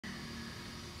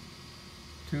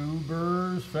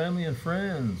YouTubers, family and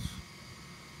friends.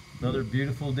 Another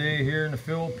beautiful day here in the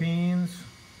Philippines.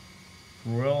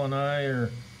 Ruel and I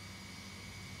are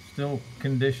still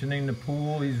conditioning the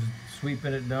pool. He's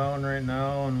sweeping it down right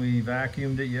now, and we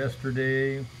vacuumed it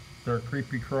yesterday with our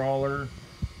creepy crawler.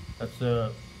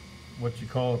 That's what you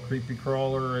call a creepy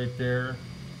crawler right there.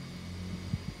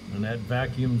 And that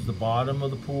vacuums the bottom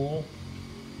of the pool.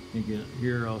 You can,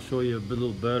 here, I'll show you a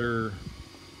little better.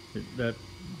 That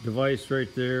device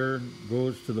right there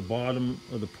goes to the bottom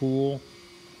of the pool,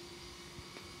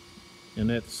 and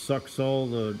that sucks all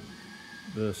the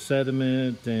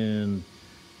sediment and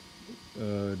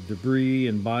debris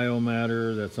and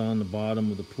biomatter that's on the bottom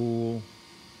of the pool,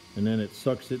 and then it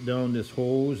sucks it down this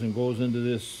hose and goes into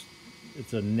this,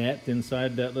 it's a net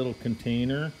inside that little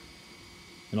container,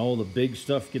 and all the big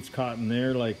stuff gets caught in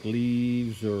there, like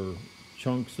leaves or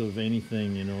chunks of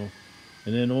anything, you know.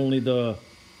 And then only the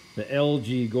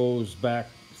algae goes back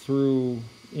through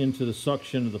into the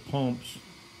suction of the pumps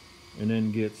and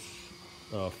then gets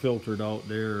filtered out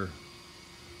there.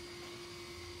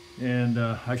 And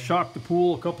I shocked the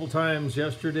pool a couple times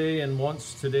yesterday and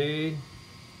once today,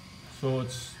 so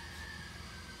it's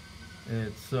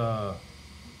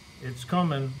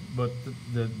coming. But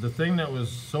the thing that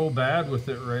was so bad with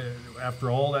it, right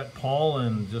after all that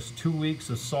pollen, just 2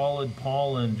 weeks of solid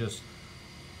pollen, just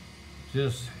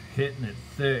hitting it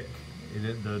thick,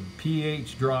 the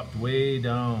pH dropped way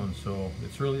down, so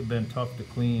it's really been tough to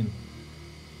clean.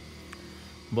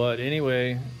 But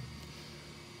anyway,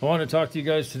 I want to talk to you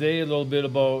guys today a little bit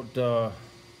about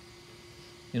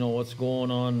you know, what's going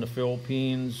on in the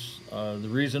Philippines. The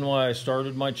reason why I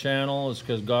started my channel is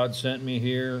because God sent me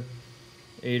here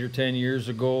 8 or 10 years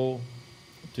ago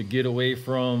to get away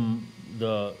from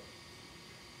the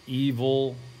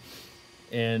evil,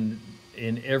 and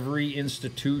in every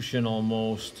institution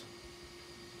almost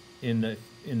in the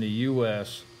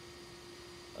U.S.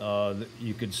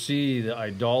 You could see the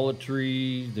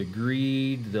idolatry, the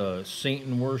greed, the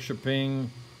Satan worshiping,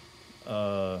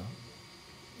 you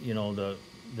know, the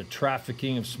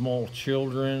trafficking of small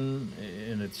children,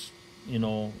 and it's, you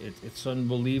know, it's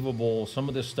unbelievable. Some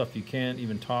of this stuff you can't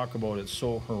even talk about. It's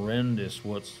so horrendous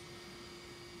what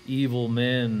evil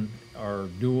men are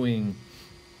doing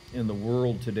in the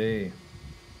world today.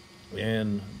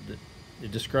 And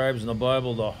it describes in the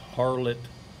Bible the harlot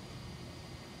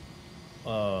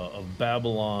of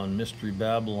Babylon, Mystery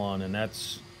Babylon, and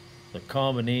that's the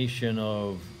combination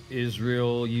of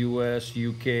Israel, US,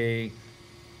 UK,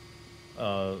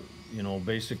 you know,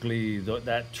 basically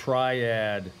that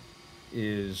triad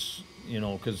is, you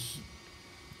know, because,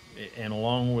 and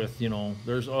along with, you know,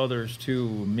 there's others too,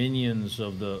 minions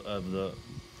of the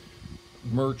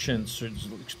merchants. It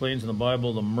explains in the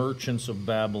Bible the merchants of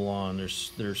Babylon.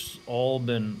 There's all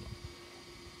been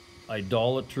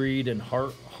idolatried and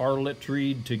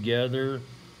harlotried together.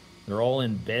 They're all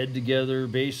in bed together,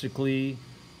 basically,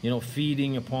 you know,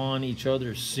 feeding upon each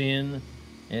other's sin.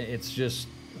 And it's just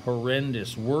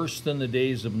horrendous, worse than the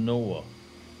days of Noah.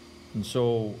 And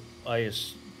so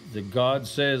the God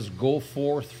says, go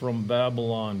forth from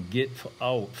Babylon, get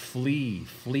out, flee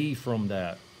from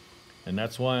that. And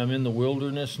that's why I'm in the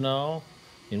wilderness now,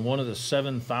 in one of the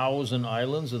 7,000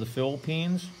 islands of the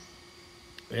Philippines.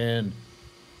 And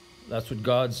that's what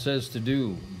God says to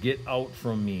do. Get out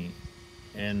from me.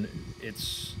 And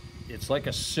it's like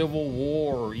a civil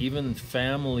war. Even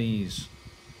families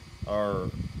are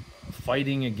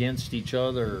fighting against each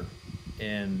other.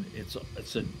 And it's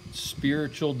a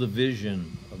spiritual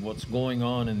division of what's going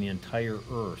on in the entire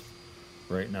earth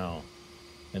right now.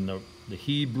 And the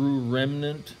Hebrew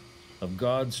remnant of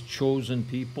God's chosen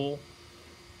people,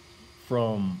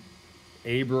 from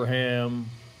Abraham,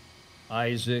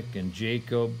 Isaac, and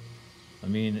Jacob. I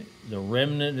mean, the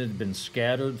remnant had been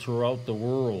scattered throughout the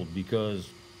world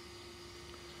because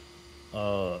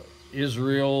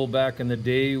Israel back in the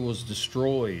day was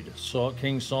destroyed.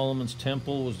 King Solomon's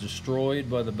temple was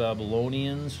destroyed by the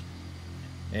Babylonians,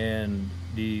 and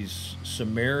these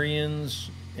Sumerians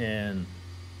and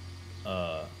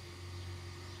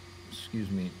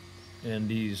and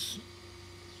these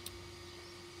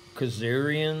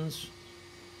Khazarian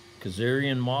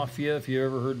Mafia, if you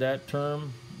ever heard that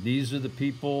term. These are the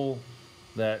people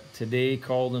that today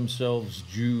call themselves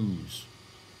Jews.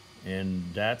 And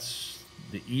that's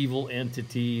the evil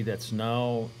entity that's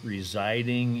now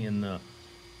residing in the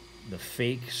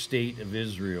fake state of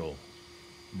Israel.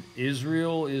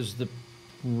 Israel is the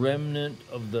remnant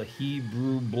of the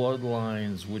Hebrew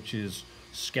bloodlines, which is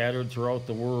scattered throughout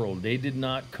the world. They did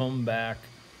not come back.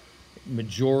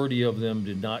 Majority of them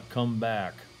did not come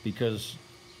back because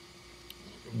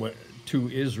to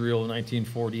Israel in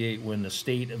 1948 when the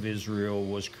state of Israel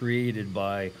was created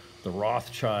by the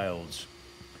Rothschilds,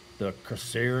 the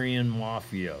Khazarian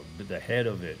mafia, the head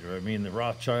of it. I mean, the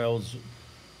Rothschilds,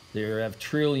 they have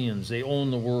trillions. They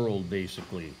own the world,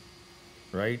 basically,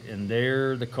 right? And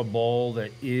they're the cabal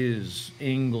that is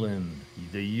England,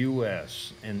 the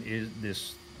U.S., and is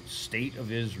this state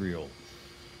of Israel.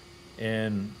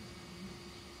 And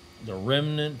the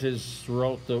remnant is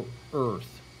throughout the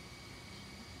earth.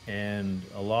 And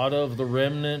a lot of the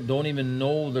remnant don't even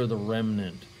know they're the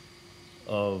remnant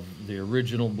of the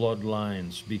original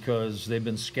bloodlines because they've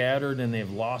been scattered and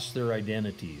they've lost their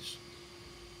identities.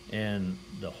 And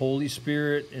the Holy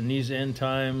Spirit in these end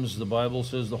times, the Bible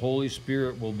says the Holy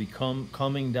Spirit will be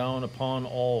coming down upon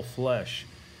all flesh.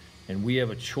 And we have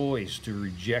a choice to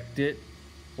reject it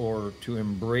or to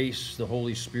embrace the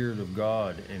Holy Spirit of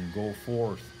God and go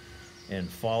forth and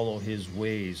follow his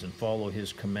ways and follow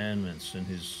his commandments and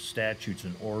his statutes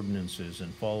and ordinances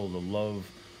and follow the love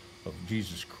of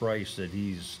Jesus Christ that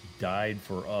he's died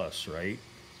for us, right?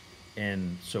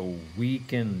 And so we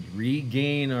can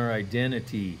regain our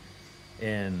identity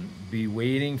and be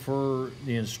waiting for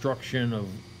the instruction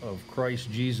of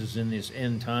Christ Jesus in this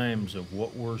end times of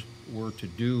what we're to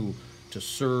do to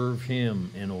serve him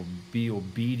and be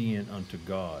obedient unto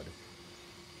God.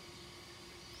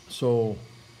 So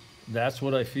that's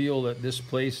what I feel that this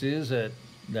place is, that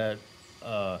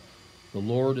the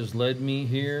Lord has led me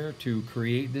here to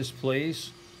create this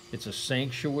place. It's a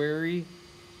sanctuary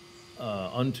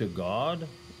unto God,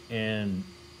 and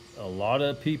a lot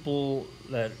of people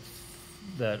that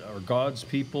are God's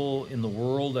people in the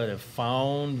world that have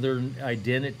found their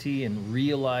identity and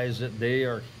realize that they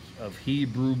are of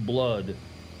Hebrew blood,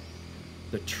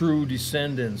 the true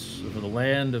descendants of the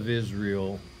land of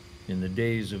Israel in the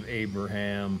days of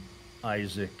Abraham,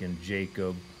 Isaac, and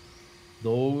Jacob.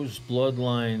 Those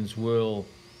bloodlines will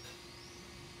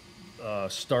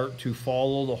start to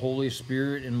follow the Holy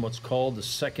Spirit in what's called the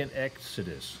second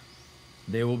Exodus.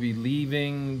 They will be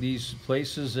leaving these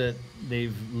places that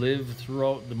they've lived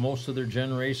throughout most of their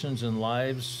generations and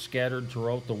lives scattered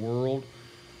throughout the world,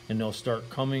 and they'll start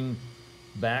coming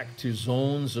back to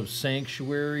zones of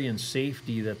sanctuary and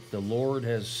safety that the Lord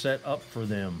has set up for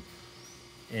them.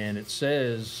 And it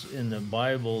says in the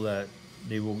Bible that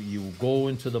you will go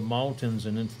into the mountains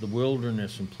and into the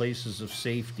wilderness and places of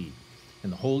safety.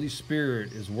 And the Holy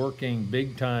Spirit is working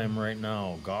big time right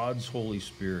now, God's Holy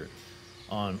Spirit,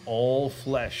 on all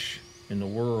flesh in the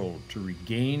world to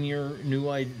regain your new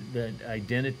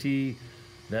identity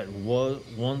that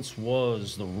once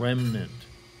was the remnant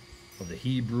of the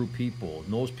Hebrew people.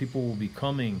 And those people will be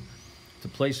coming to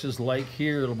places like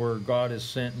here where God has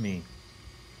sent me.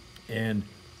 And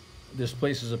this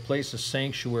place is a place of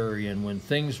sanctuary, and when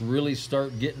things really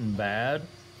start getting bad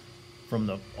from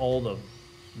all the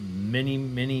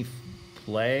many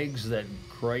plagues that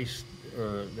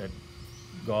that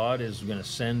God is going to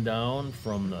send down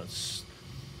from the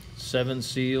 7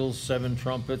 seals, 7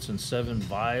 trumpets, and 7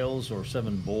 vials or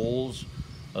 7 bowls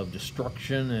of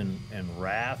destruction and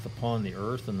wrath upon the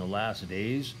earth in the last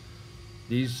days.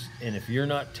 And if you're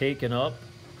not taken up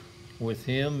with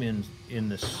him in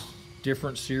this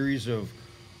different series of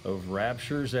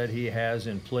raptures that he has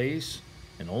in place,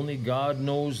 and only God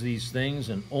knows these things,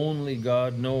 and only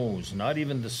God knows, not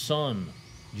even the Son,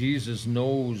 Jesus,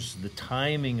 knows the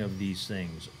timing of these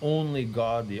things. Only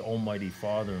God, the Almighty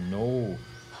Father, know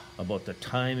about the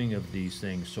timing of these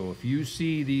things. So if you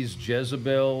see these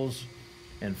Jezebels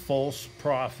and false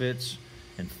prophets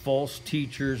and false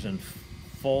teachers and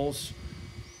false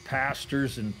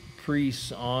pastors and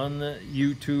priests on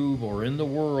YouTube or in the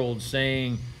world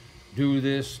saying, do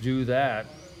this, do that,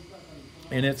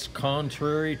 and it's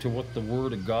contrary to what the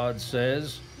Word of God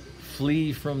says,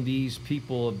 flee from these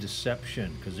people of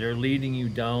deception, because they're leading you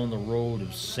down the road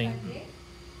of Satan.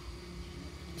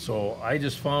 So I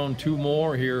just found 2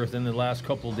 more here within the last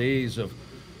couple of days of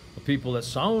people that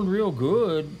sound real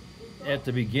good at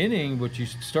the beginning, but you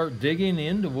start digging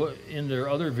into their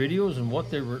other videos and what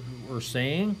they were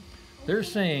saying. They're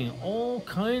saying all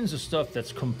kinds of stuff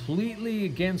that's completely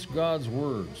against God's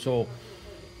word. So,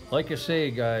 like I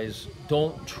say, guys,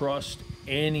 don't trust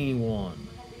anyone.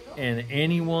 And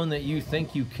anyone that you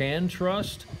think you can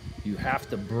trust, you have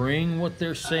to bring what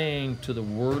they're saying to the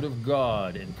Word of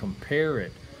God and compare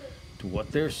it to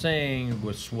what they're saying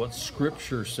with what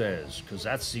Scripture says. Because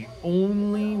that's the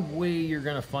only way you're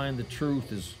going to find the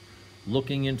truth, is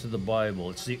looking into the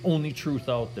Bible. It's the only truth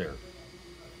out there.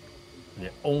 The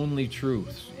only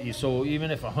truth. So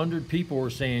even if 100 people were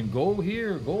saying, go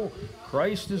here, go,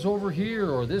 Christ is over here,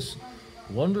 or this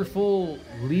wonderful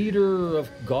leader of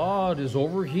God is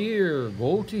over here.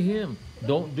 Go to him.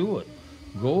 Don't do it.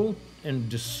 Go and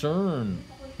discern.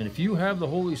 And if you have the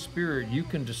Holy Spirit, you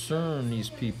can discern these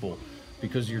people,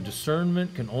 because your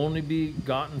discernment can only be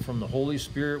gotten from the Holy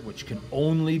Spirit, which can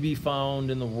only be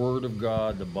found in the Word of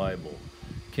God, the Bible.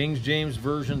 King James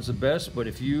Version's the best, but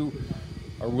if you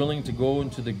are willing to go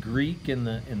into the Greek and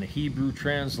the Hebrew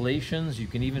translations, you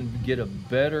can even get a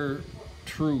better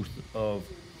truth of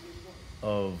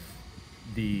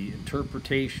the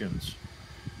interpretations.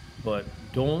 But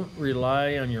don't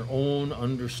rely on your own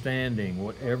understanding,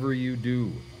 whatever you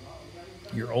do.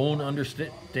 Your own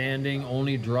understanding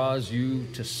only draws you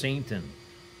to Satan.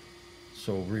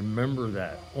 So remember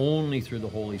that. Only through the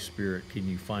Holy Spirit can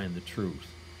you find the truth.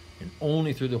 And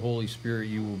only through the Holy Spirit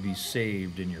you will be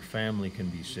saved, and your family can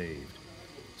be saved.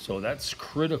 So that's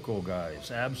critical,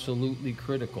 guys. Absolutely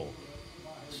critical.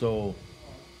 So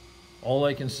all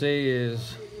I can say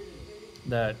is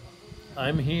that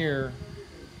I'm here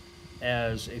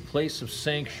as a place of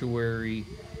sanctuary,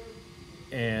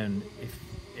 and if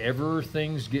ever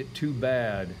things get too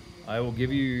bad, I will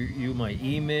give you my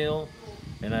email,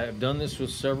 and I've done this with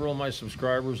several of my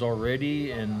subscribers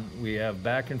already, and we have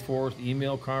back and forth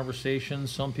email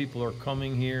conversations. Some people are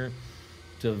coming here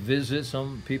to visit.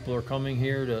 Some people are coming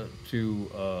here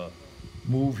to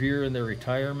move here in their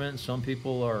retirement. Some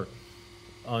people are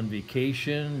on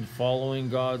vacation, following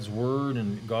God's word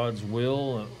and God's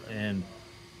will, and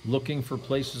looking for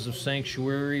places of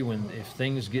sanctuary if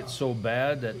things get so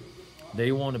bad that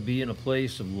they want to be in a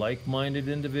place of like-minded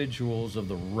individuals of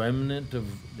the remnant of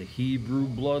the Hebrew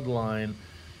bloodline,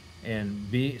 and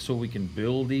so we can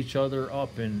build each other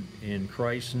up in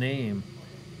Christ's name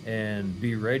and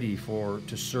be ready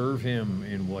to serve him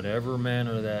in whatever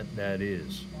manner that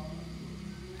is.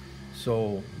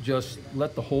 So just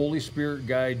let the Holy Spirit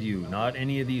guide you, not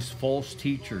any of these false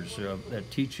teachers that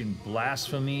teaching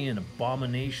blasphemy and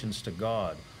abominations to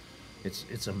God.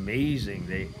 It's amazing.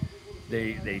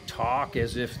 They talk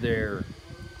as if they're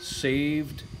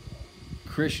saved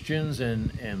Christians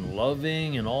and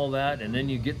loving and all that, and then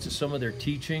you get to some of their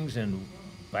teachings and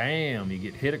bam, you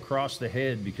get hit across the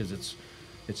head, because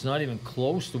it's not even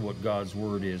close to what God's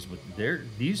word is. But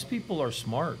these people are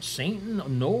smart.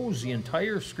 Satan knows the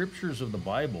entire scriptures of the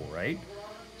Bible, right?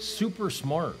 Super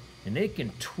smart, and they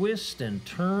can twist and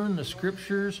turn the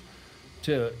scriptures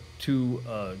to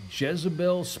a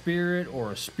Jezebel spirit,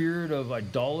 or a spirit of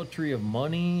idolatry of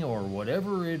money, or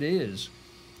whatever it is.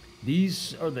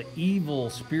 These are the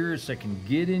evil spirits that can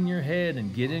get in your head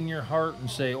and get in your heart and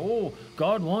say, oh,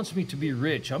 God wants me to be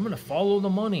rich, I'm going to follow the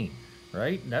money,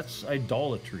 right? That's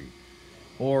idolatry.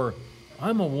 Or,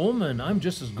 I'm a woman, I'm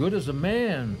just as good as a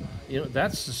man.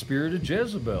 That's the spirit of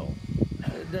Jezebel.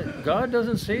 God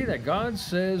doesn't say that. God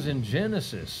says in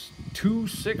Genesis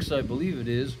 2:6, I believe it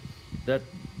is, that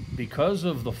because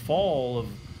of the fall of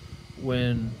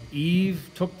when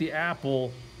Eve took the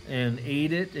apple and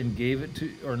ate it and gave it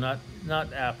to, or not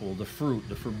apple, the fruit,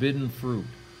 the forbidden fruit,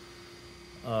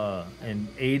 and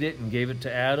ate it and gave it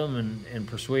to Adam and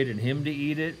persuaded him to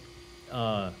eat it,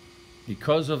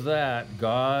 because of that,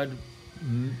 God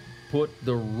put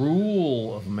the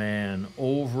rule of man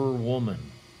over woman.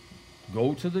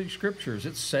 Go to the scriptures.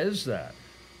 It says that.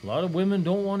 A lot of women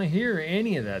don't want to hear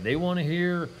any of that. They want to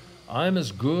hear, I'm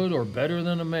as good or better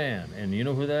than a man. And you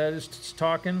know who that is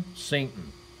talking?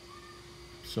 Satan.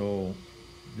 So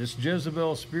this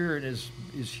Jezebel spirit is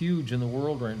huge in the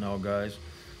world right now, guys.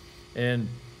 And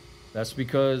that's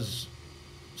because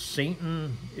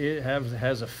Satan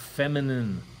has a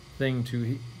feminine thing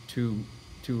to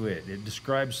it. It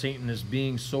describes Satan as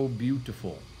being so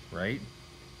beautiful, right?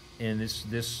 And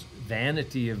this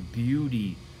vanity of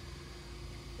beauty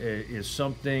is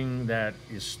something that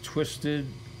is twisted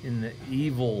in the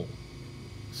evil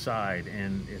side,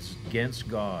 and it's against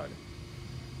God.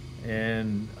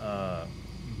 And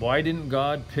why didn't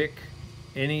God pick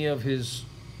any of his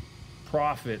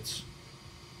prophets,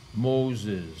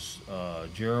 Moses,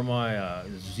 Jeremiah,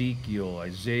 Ezekiel,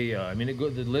 Isaiah? I mean,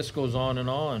 the list goes on and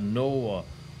on. Noah.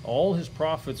 All his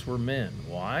prophets were men.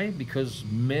 Why? Because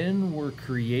men were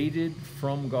created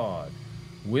from God.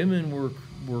 Women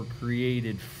were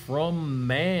created from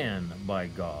man by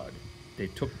God.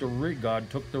 God took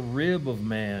the rib of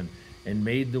man and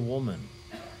made the woman.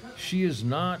 She is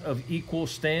not of equal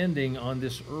standing on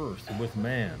this earth with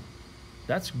man.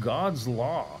 That's God's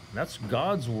law. That's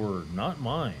God's word, not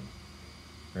mine.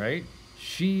 Right?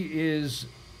 She is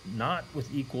not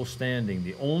with equal standing.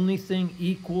 The only thing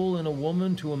equal in a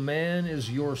woman to a man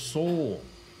is your soul.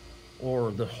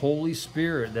 or the Holy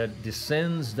Spirit that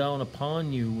descends down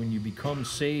upon you when you become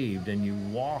saved and you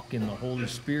walk in the Holy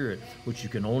Spirit, which you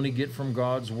can only get from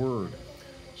God's Word.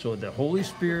 So the Holy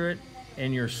Spirit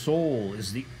and your soul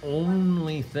is the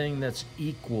only thing that's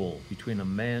equal between a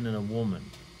man and a woman.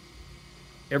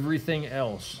 Everything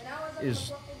else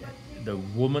is, the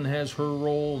woman has her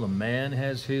role, the man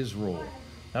has his role.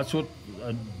 That's what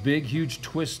a big, huge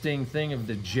twisting thing of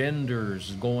the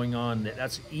genders going on.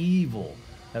 That's evil.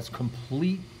 That's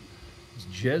complete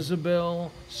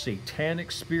Jezebel,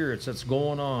 satanic spirits that's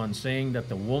going on, saying that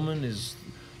the woman is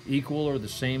equal or the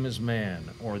same as man,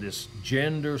 or this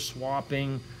gender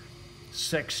swapping,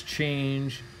 sex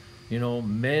change,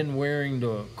 men wearing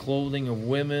the clothing of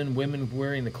women, women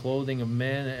wearing the clothing of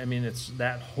men. I mean, it's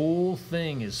that whole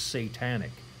thing is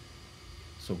satanic.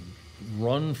 So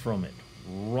run from it.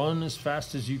 Run as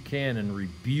fast as you can and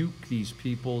rebuke these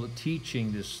people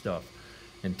teaching this stuff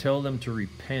and tell them to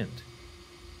repent,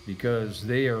 because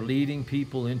they are leading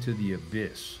people into the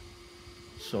abyss.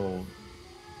 So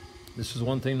this is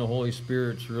one thing the Holy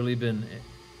Spirit's really been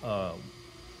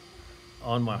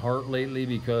on my heart lately,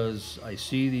 because I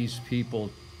see these people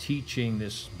teaching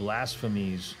this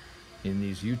blasphemies in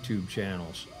these YouTube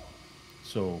channels.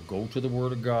 So go to the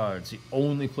Word of God. It's the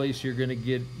only place you're going to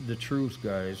get the truth,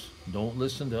 guys. Don't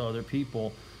listen to other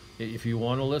people. If you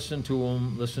want to listen to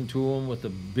them with a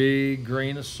big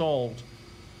grain of salt,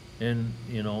 and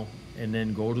and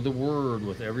then go to the Word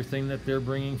with everything that they're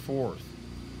bringing forth.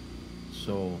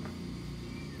 So,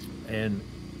 and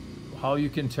how you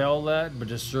can tell that, but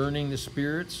discerning the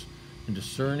spirits and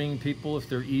discerning people if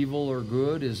they're evil or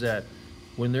good, is that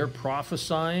when they're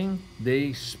prophesying,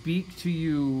 they speak to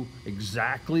you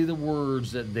exactly the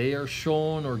words that they are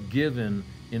shown or given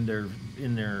in their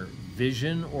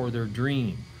vision or their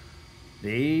dream.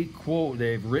 They've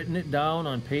written it down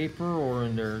on paper or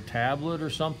in their tablet or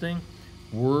something,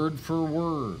 word for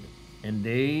word, and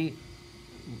they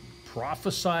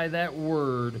prophesy that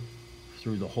word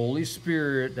through the Holy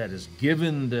Spirit that has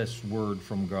given this word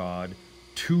from God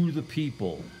to the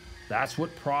people. That's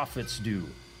what prophets do.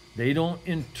 They don't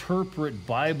interpret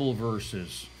Bible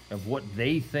verses of what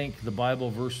they think the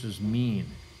Bible verses mean.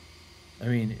 I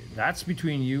mean, that's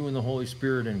between you and the Holy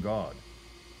Spirit and God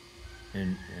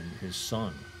and His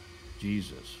Son,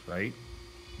 Jesus, right?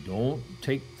 Don't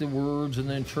take the words and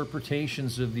the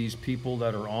interpretations of these people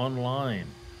that are online.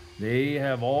 They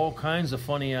have all kinds of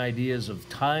funny ideas of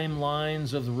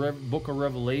timelines of the book of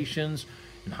Revelations,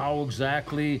 and how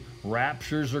exactly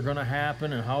raptures are going to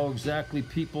happen, and how exactly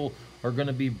people are going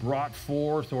to be brought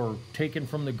forth or taken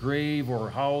from the grave,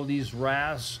 or how these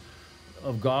wraths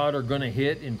of God are going to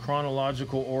hit in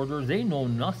chronological order. They know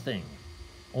nothing.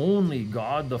 Only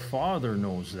God the Father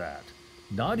knows that.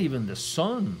 Not even the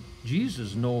Son,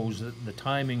 Jesus, knows the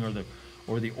timing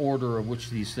or the order of which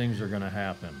these things are going to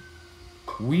happen.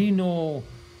 We know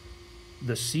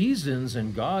the seasons,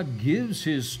 and God gives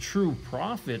His true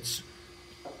prophets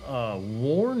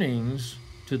warnings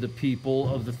to the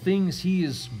people of the things He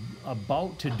is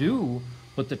about to do,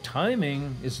 but the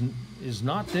timing is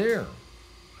not there,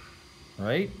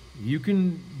 right? You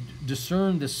can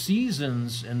discern the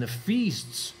seasons and the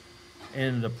feasts,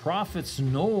 and the prophets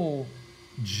know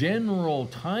general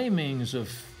timings of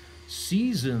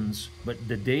seasons, but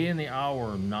the day and the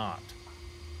hour not,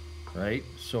 right?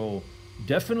 So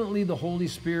definitely the Holy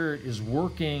Spirit is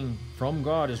working from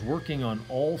God, is working on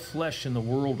all flesh in the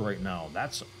world right now.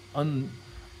 That's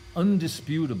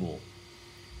undisputable.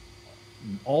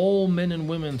 All men and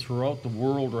women throughout the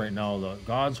world right now,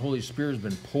 God's Holy Spirit has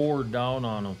been poured down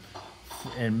on them,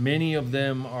 and many of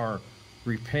them are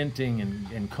repenting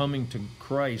and coming to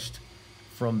Christ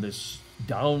from this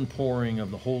downpouring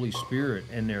of the Holy Spirit,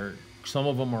 and some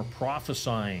of them are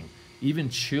prophesying. Even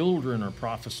children are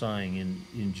prophesying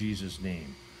in Jesus'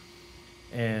 name.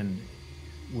 And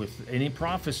with any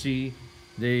prophecy,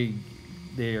 they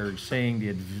are saying the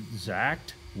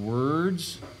exact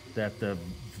words that the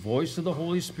voice of the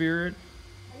Holy Spirit,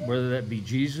 whether that be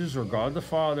Jesus or God the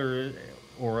Father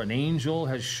or an angel,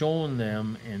 has shown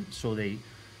them, and so they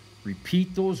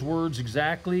repeat those words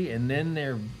exactly, and then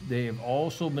they have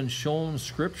also been shown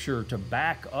scripture to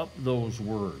back up those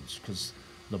words, because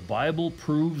the Bible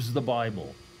proves the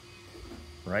Bible,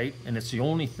 right? And it's the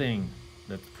only thing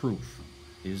that's proof,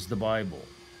 is the Bible.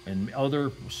 And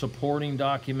other supporting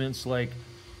documents like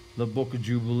the Book of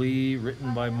Jubilee,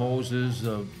 written by Moses,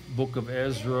 the Book of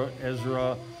Ezra,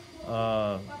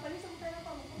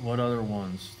 what other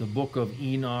ones? The Book of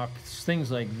Enoch,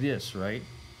 things like this, right?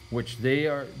 Which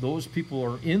those people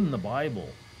are in the Bible.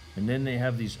 And then they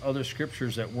have these other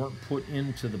scriptures that weren't put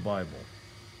into the Bible.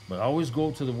 But always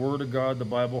go to the Word of God, the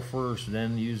Bible first,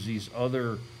 then use these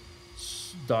other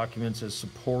documents as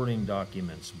supporting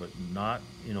documents, but not,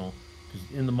 because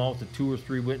in the mouth of 2 or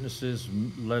 3 witnesses,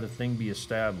 let a thing be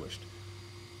established.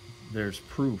 There's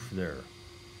proof there.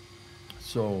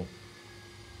 So,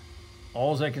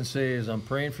 all I can say is I'm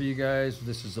praying for you guys.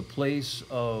 This is a place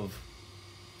of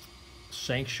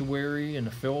sanctuary in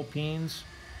the Philippines.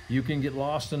 You can get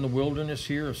lost in the wilderness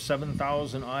here of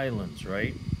 7,000 islands,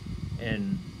 right?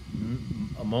 And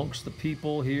amongst the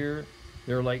people here,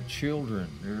 they're like children.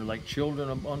 They're like children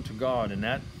unto God. And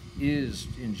that is,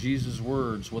 in Jesus'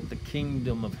 words, what the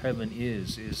kingdom of heaven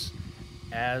is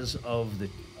as of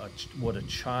what a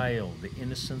child, the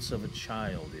innocence of a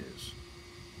child is.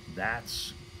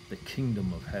 That's the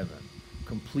kingdom of heaven.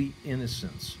 Complete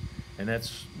innocence. And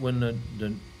that's when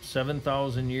the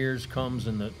 7,000 years comes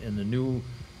and the new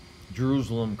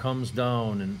Jerusalem comes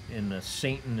down, and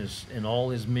Satan is, and all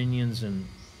his minions and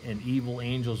evil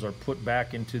angels are put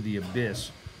back into the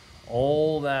abyss.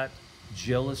 All that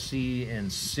jealousy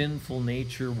and sinful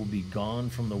nature will be gone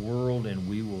from the world, and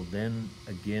we will then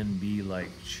again be like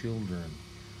children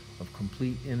of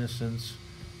complete innocence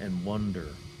and wonder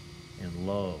and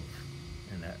love.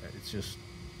 And it's just,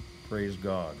 praise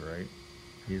God, right?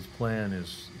 His plan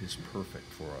is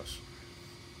perfect for us.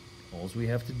 All we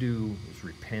have to do is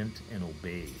repent and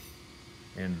obey.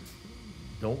 And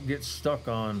don't get stuck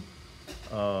on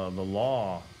the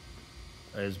law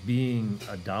as being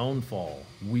a downfall.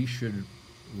 We should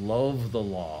love the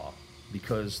law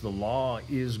because the law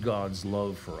is God's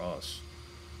love for us.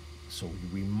 So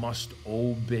we must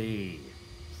obey.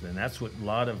 And that's what a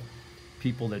lot of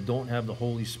people that don't have the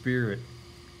Holy Spirit,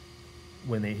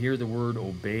 when they hear the word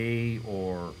obey,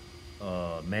 or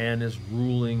man is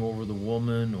ruling over the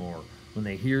woman, or when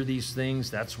they hear these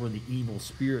things, that's where the evil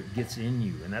spirit gets in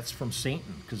you. And that's from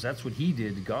Satan, because that's what he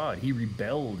did to God. He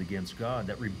rebelled against God,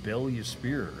 that rebellious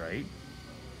spirit, right?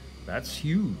 That's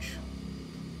huge.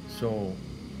 So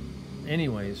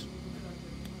anyways,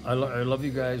 I love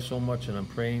you guys so much, and I'm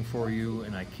praying for you,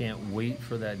 and I can't wait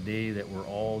for that day that we're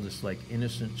all just like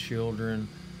innocent children,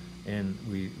 and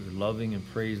we're loving and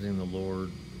praising the Lord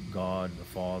God, the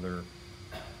Father.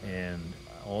 And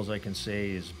all I can say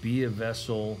is be a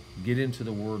vessel, get into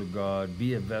the Word of God,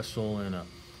 be a vessel of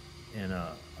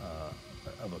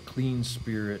a clean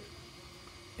spirit,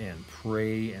 and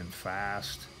pray and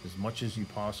fast as much as you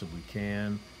possibly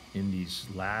can in these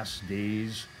last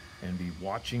days, and be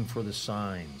watching for the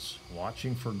signs,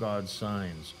 watching for God's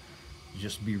signs.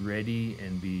 Just be ready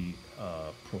and be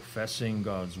professing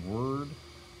God's Word.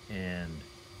 And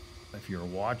if you're a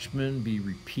watchman, be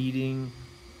repeating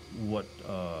what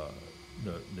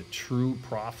the true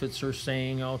prophets are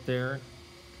saying out there,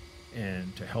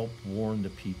 and to help warn the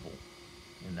people.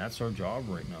 And that's our job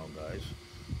right now, guys.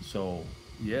 So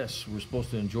yes, we're supposed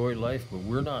to enjoy life, but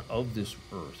we're not of this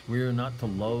earth. We are not to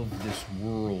love this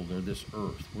world or this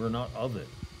earth. We're not of it.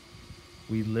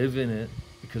 We live in it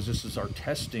because this is our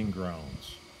testing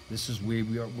grounds. This is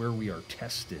where we are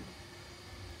tested,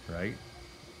 right?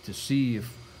 To see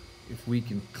if we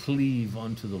can cleave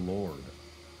unto the Lord,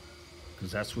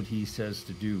 because that's what he says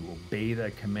to do. Obey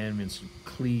thy commandments and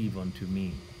cleave unto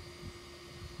me.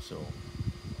 So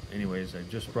anyways, I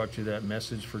just brought you that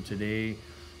message for today.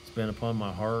 It's been upon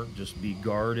my heart. Just be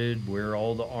guarded, wear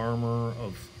all the armor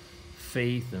of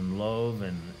faith and love,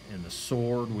 and the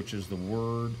sword, which is the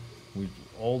word.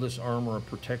 All this armor of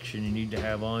protection you need to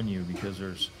have on you, because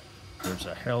there's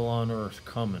a hell on earth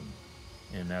coming,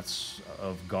 and that's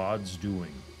of God's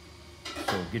doing.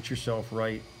 So get yourself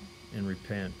right and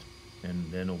repent,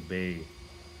 and then obey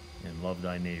and love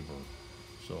thy neighbor.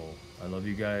 So I love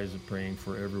you guys. I'm praying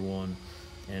for everyone.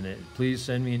 And please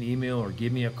send me an email or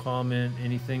give me a comment,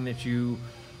 anything that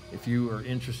if you are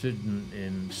interested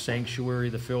in Sanctuary,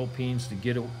 the Philippines, to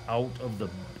get out of the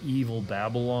evil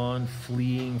Babylon,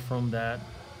 fleeing from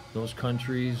those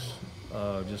countries.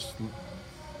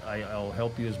 I'll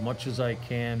help you as much as I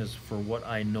can, as for what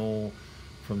I know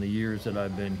from the years that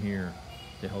I've been here,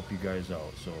 to help you guys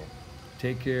out. So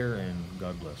take care, and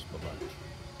God bless. Bye-bye.